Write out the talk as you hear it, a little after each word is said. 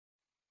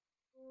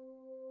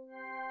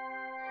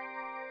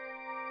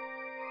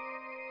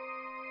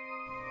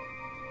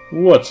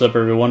What's up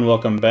everyone,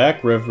 welcome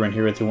back. Reverend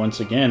here with you once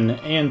again,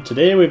 and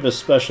today we have a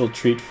special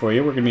treat for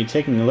you. We're going to be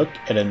taking a look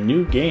at a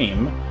new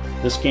game.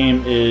 This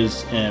game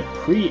is a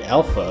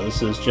pre-alpha.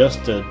 This is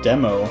just a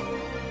demo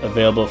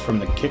available from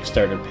the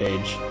Kickstarter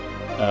page.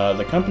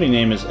 The company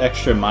name is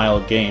Xtra Mile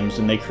Games,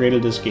 and they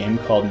created this game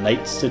called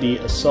Night City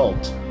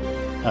Assault.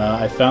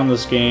 I found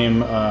this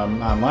game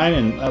online,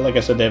 and like I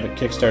said, they have a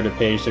Kickstarter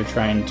page. They're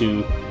trying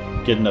to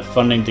get enough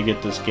funding to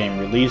get this game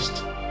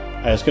released.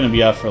 It's going to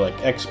be out for like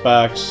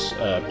Xbox,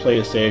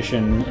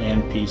 PlayStation,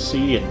 and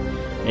PC,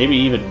 and maybe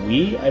even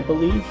Wii, I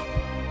believe.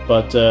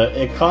 But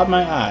it caught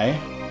my eye,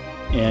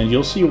 and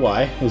you'll see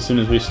why as soon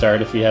as we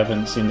start if you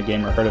haven't seen the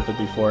game or heard of it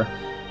before.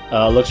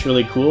 Looks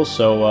really cool,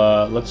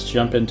 so let's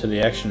jump into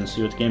the action and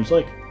see what the game's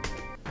like.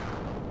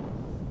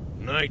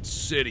 Night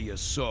City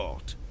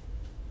Assault.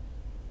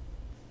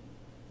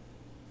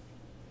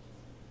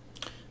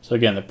 So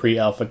again, the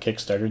pre-alpha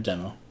Kickstarter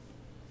demo.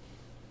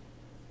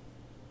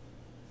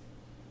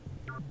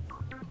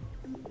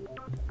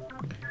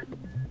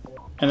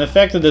 And the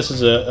fact that this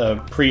is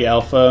a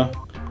pre-alpha,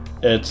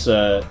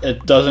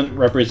 it doesn't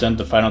represent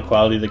the final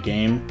quality of the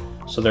game,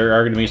 so there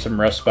are going to be some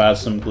rough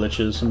spots, some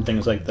glitches, some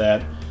things like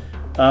that.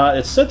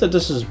 It's said that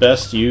this is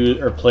best used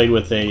or played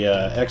with a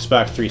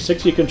Xbox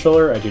 360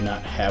 controller. I do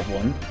not have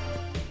one,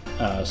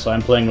 so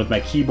I'm playing with my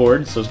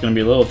keyboard, so it's going to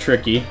be a little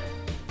tricky.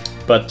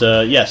 But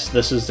yes,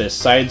 this is a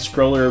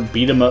side-scroller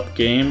beat-em-up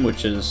game,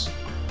 which is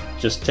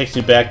just takes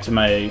me back to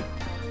my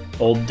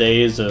old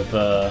days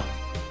of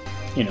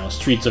you know,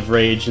 Streets of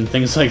Rage and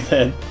things like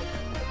that.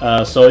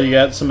 So you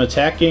got some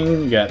attacking,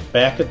 you got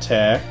back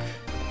attack.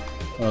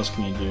 What else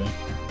can you do?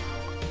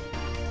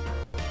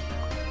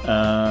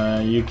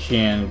 You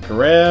can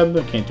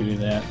grab, can't do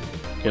that.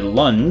 Get a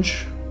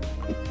lunge.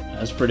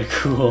 That's pretty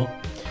cool.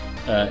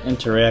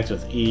 Interact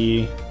with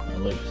E, I'll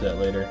look at that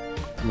later.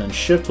 And then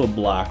shift will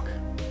block.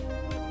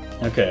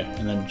 Okay,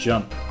 and then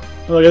jump.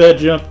 Look at that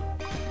jump.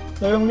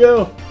 Let him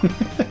go.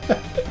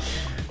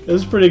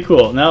 This is pretty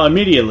cool. Now,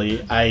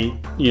 immediately,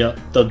 you know,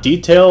 the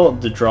detail,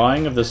 the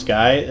drawing of this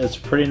guy, it's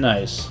pretty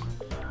nice.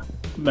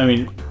 I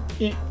mean,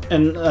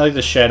 and I like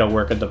the shadow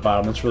work at the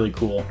bottom. It's really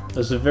cool.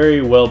 This is a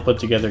very well put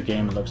together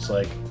game, it looks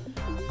like.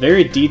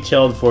 Very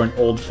detailed for an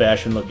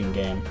old-fashioned looking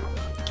game.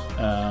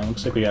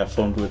 Looks like we got a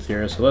phone booth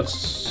here, so let's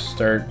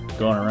start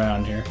going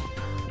around here.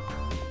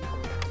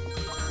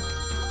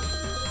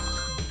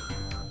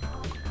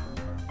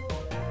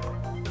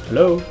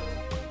 Hello?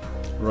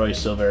 Roy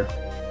Silver.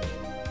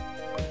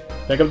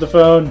 Pick up the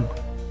phone.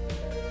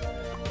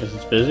 Guess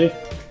it's busy.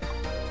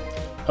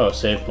 Oh,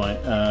 save point.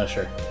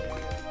 Sure.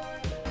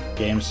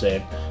 Game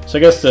save. So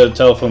I guess the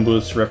telephone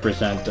booths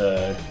represent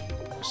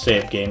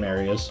save game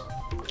areas.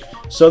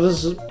 So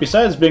this is,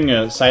 besides being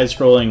a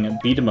side-scrolling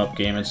beat-em-up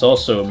game, it's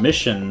also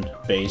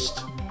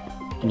mission-based,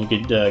 and you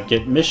could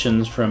get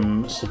missions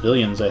from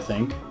civilians, I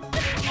think.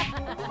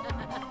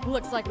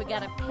 Looks like we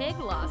got a pig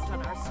lost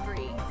on our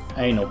streets.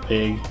 I ain't no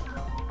pig.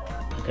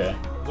 Okay.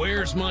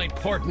 Where's my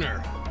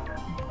partner?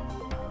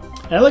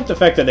 And I like the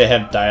fact that they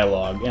have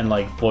dialogue and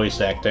like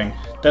voice acting.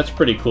 That's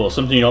pretty cool.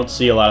 Something you don't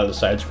see a lot of the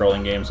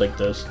side-scrolling games like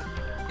this.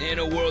 In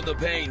a world of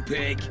pain,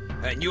 pig,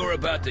 and you're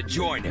about to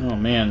join him. Oh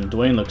man,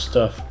 Dwayne looks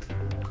tough.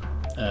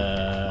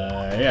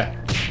 Yeah.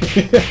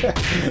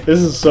 This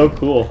is so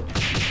cool.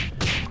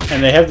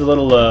 And they have the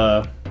little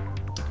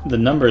the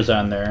numbers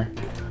on there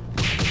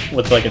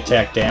with like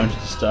attack damage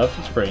and stuff.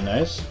 It's pretty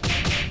nice.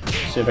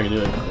 Let's see if I can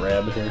do a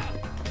grab here.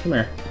 Come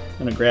here.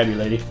 I'm gonna grab you,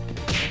 lady.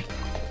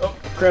 Oh,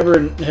 grab her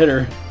and hit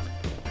her.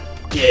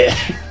 Yeah.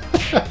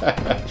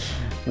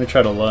 Let me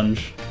try to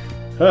lunge.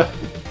 Huh.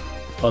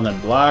 Oh, and then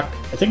block.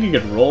 I think you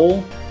could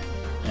roll.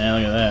 Yeah,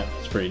 look at that.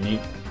 That's pretty neat.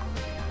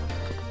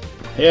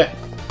 Yeah.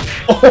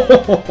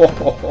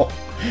 Oh,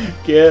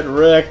 get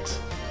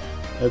wrecked.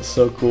 That's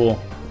so cool.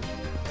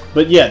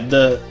 But yeah,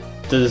 the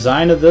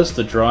design of this,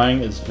 the drawing,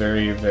 is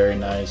very, very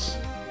nice.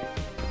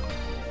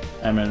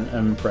 I'm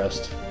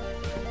impressed.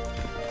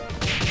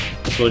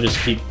 So we'll just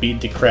keep beating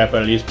the crap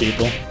out of these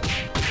people.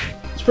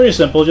 It's pretty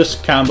simple,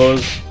 just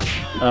combos.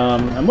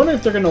 I'm wondering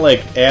if they're gonna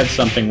like add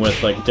something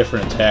with like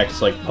different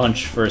attacks, like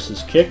punch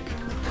versus kick,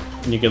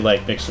 and you could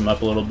like mix them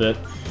up a little bit.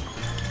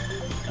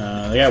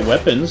 They got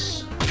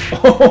weapons.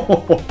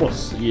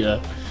 Oh,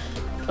 yeah.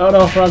 Oh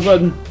no, wrong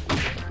button.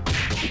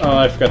 Oh,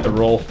 I forgot to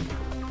roll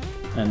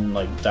and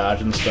like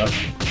dodge and stuff.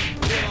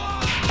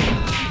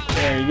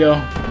 There you go.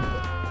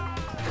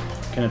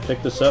 Can I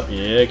pick this up?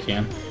 Yeah, I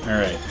can. All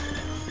right.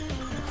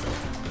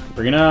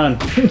 Bring it on.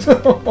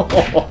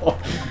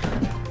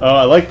 Oh,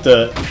 I like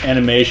the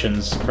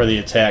animations for the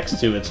attacks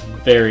too. It's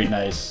very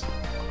nice.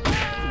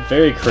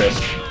 Very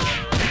crisp.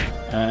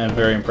 I'm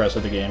very impressed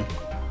with the game.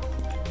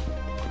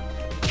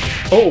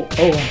 Oh,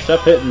 stop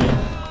hitting me.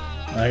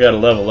 I gotta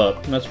level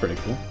up. That's pretty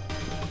cool.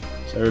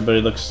 So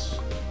everybody looks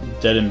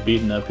dead and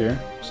beaten up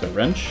here. So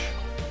wrench.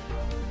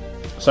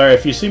 Sorry,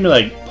 if you see me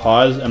like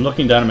pause, I'm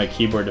looking down at my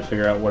keyboard to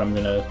figure out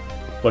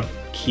what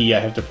key I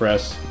have to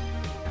press.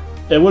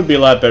 It would be a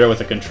lot better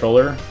with a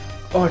controller.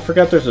 Oh, I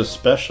forgot there's a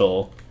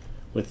special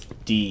with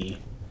D.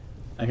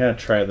 I gotta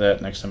try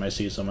that next time I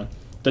see someone.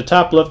 the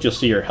top left, you'll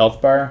see your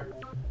health bar.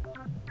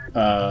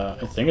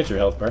 I think it's your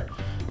health bar.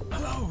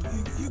 Hello,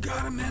 you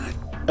got a minute?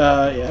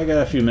 Yeah, I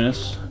got a few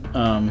minutes.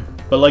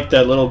 But like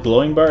that little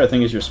glowing bar, I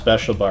think is your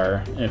special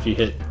bar. And if you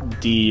hit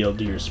D, it'll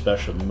do your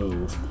special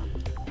move.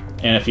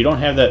 And if you don't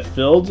have that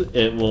filled,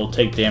 it will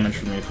take damage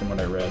from you, from what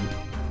I read.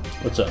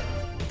 What's up?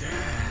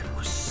 That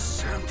was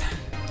something.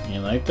 You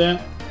like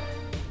that?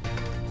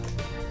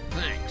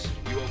 Thanks.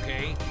 You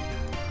okay?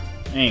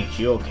 Thanks,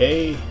 you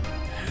okay?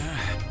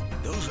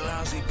 Those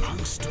lousy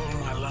punks stole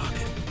my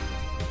locket.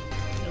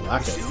 You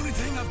like It's it. the only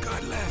thing I've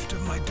got left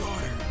of my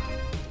daughter.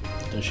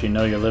 Does she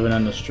know you're living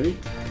on the street?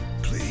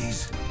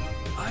 Please,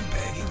 I'm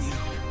begging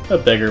you. A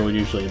beggar would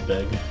usually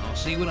beg. I'll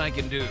see what I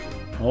can do.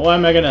 Well, why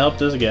am I gonna help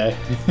this guy?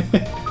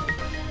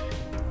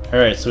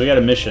 Alright, so we got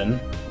a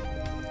mission.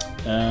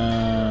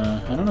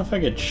 I don't know if I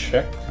could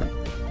check.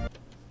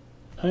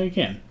 Oh, you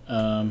can.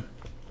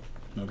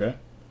 Okay.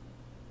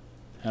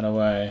 How do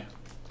I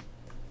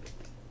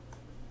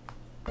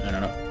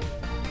don't know.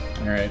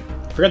 Alright.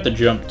 I forgot to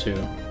jump too.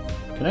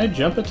 Can I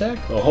jump attack?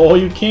 Oh,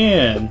 you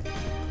can!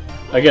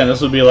 Again,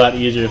 this would be a lot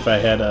easier if I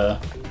had a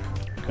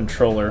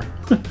controller.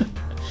 So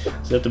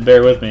you have to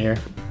bear with me here.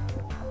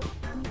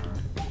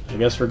 I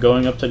guess we're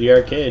going up to the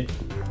arcade.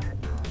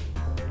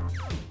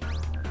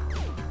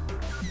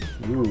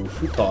 Ooh,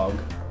 futog.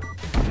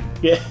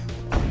 Yeah.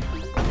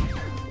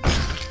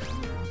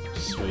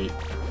 Sweet.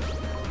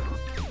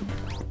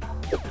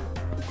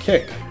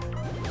 Kick.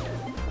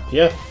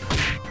 Yeah.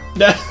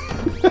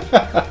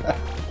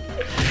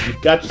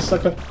 Gotcha,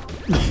 sucker.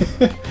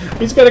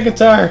 He's got a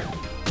guitar.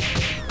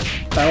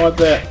 I want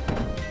that.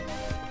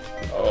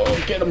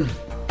 Oh, get him.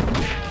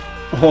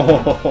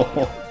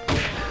 Oh,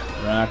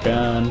 rock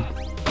on.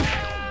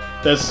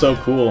 That's so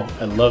cool.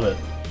 I love it.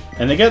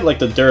 And they get like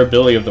the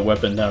durability of the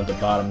weapon down at the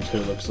bottom too,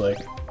 looks like.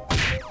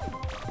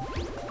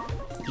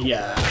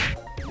 Yeah.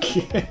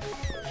 Kick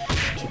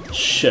the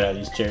shit out of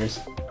these chairs.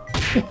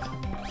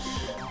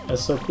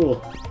 That's so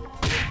cool.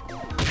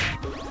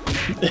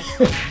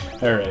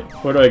 Alright,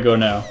 where do I go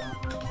now?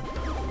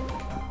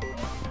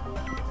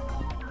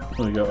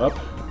 Let me go up.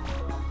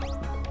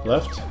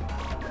 Left?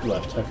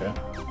 Left, okay.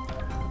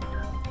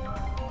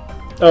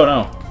 Oh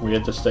no, we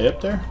had to stay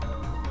up there?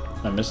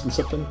 Am I missing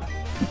something?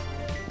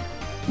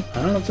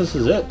 I don't know if this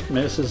is it.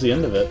 Maybe this is the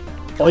end of it.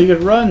 Oh, you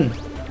could run!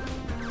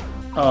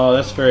 Oh,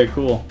 that's very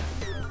cool.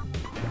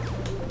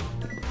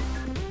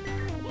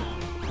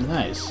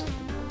 Nice.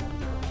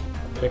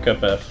 Pick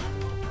up F.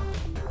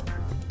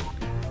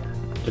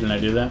 Didn't I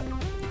do that?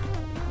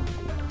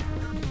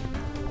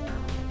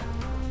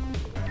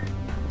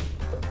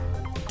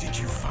 Did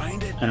you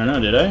find it? I don't know,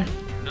 did I?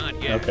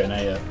 Not yet. Okay,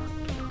 not yet.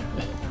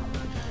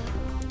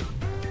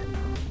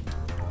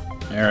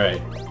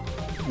 Alright.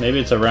 Maybe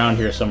it's around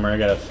here somewhere. I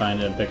gotta find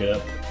it and pick it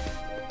up.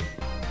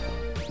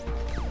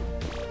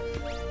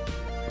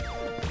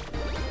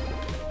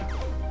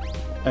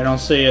 I don't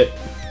see it.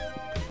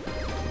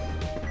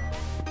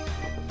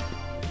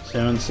 Does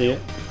anyone see it?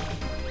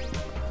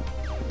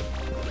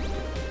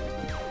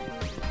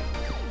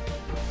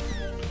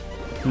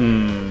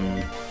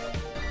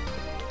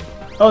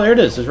 Oh, there it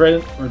is. It's right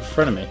in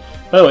front of me.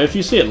 By the way, if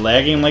you see it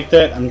lagging like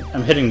that,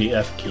 I'm hitting the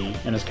F key,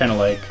 and it's kind of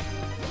like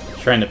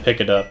trying to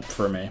pick it up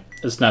for me.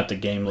 It's not the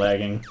game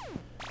lagging.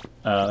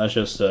 That's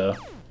just, there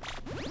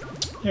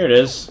it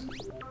is.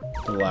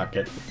 The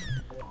locket.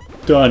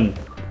 Done.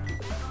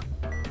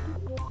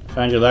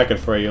 Found your locket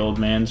for you, old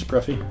man,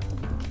 Scruffy.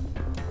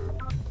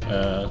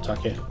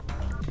 Talk ya.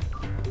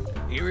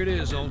 Here it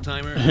is, old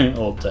timer.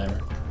 Old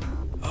timer.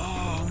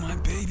 Oh, my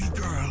baby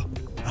girl.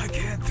 I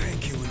can't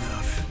thank you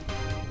enough.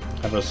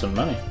 How about some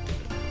money?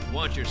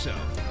 Watch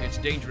yourself. It's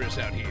dangerous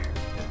out here.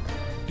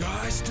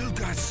 I still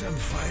got some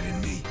fight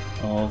in me.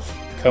 Oh,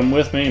 come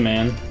with me,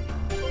 man.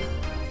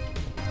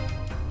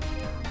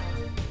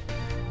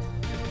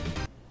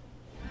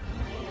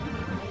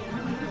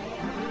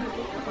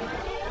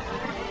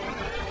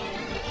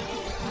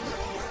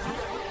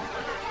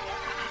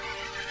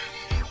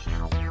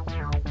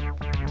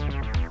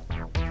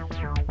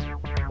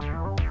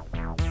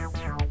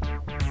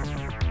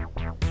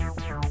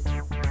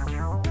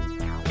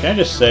 Can I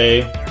just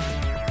say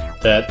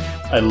that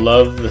I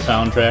love the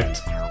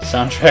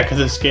soundtrack of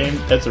this game?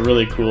 That's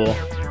really cool.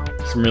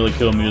 Some really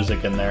cool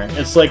music in there.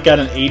 It's like got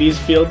an 80s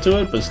feel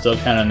to it, but still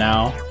kind of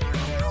now.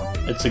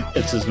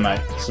 This is my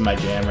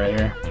jam right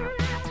here.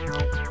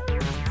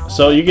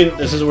 So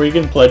this is where you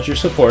can pledge your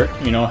support.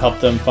 You know, help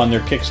them fund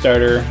their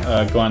Kickstarter.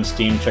 Go on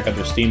Steam, check out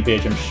their Steam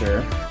page, I'm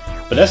sure.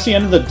 But that's the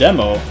end of the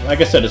demo. Like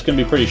I said, it's going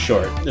to be pretty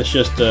short. It's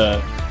just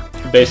a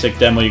basic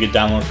demo you can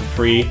download for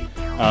free.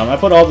 I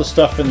put all the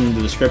stuff in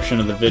the description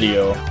of the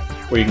video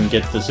where you can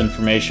get this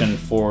information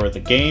for the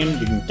game.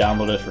 You can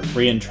download it for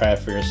free and try it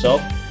for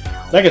yourself.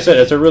 Like I said,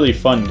 it's a really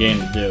fun game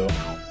to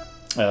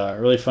do. A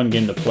really fun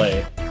game to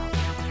play.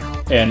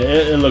 And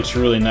it looks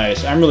really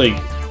nice. I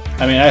mean,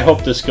 I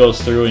hope this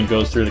goes through the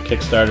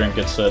Kickstarter and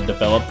gets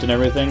developed and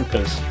everything,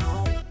 because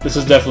this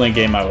is definitely a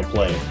game I would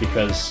play,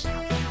 because,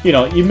 you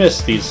know, you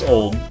miss these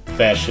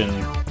old-fashioned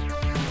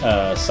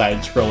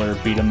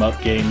side-scroller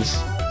beat-em-up games.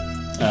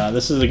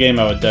 This is a game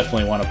I would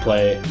definitely want to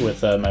play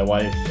with my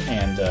wife,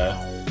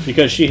 and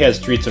because she has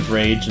Streets of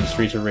Rage and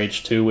Streets of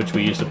Rage 2, which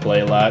we used to play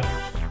a lot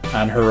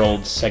on her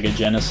old Sega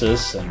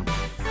Genesis,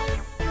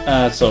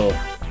 and so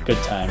good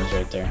times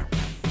right there.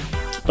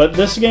 But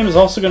this game is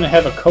also going to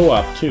have a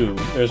co-op too.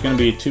 There's going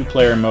to be a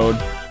 2-player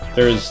mode.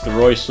 There's the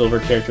Roy Silver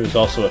character. There's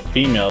also a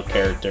female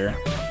character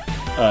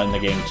in the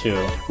game too,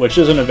 which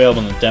isn't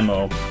available in the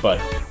demo. But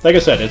like I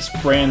said, it's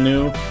brand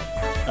new.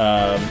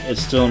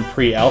 It's still in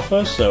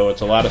pre-alpha, so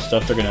it's a lot of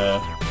stuff they're going to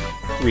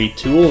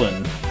retool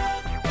and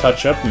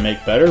touch up and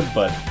make better.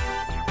 But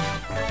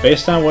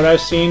based on what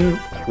I've seen,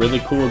 a really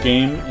cool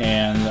game,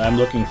 and I'm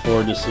looking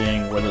forward to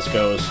seeing where this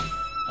goes.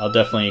 I'll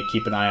definitely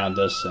keep an eye on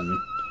this and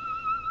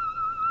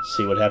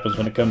see what happens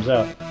when it comes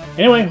out.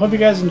 Anyway, hope you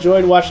guys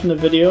enjoyed watching the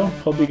video.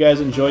 Hope you guys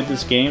enjoyed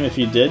this game. If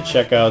you did,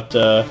 check out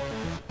the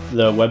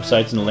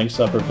websites and the links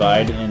I'll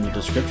provide in the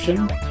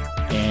description,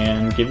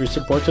 and give your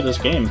support to this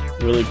game.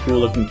 Really cool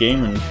looking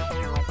game and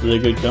really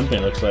good company,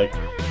 it looks like.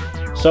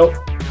 So,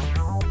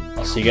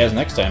 I'll see you guys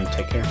next time.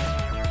 Take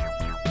care.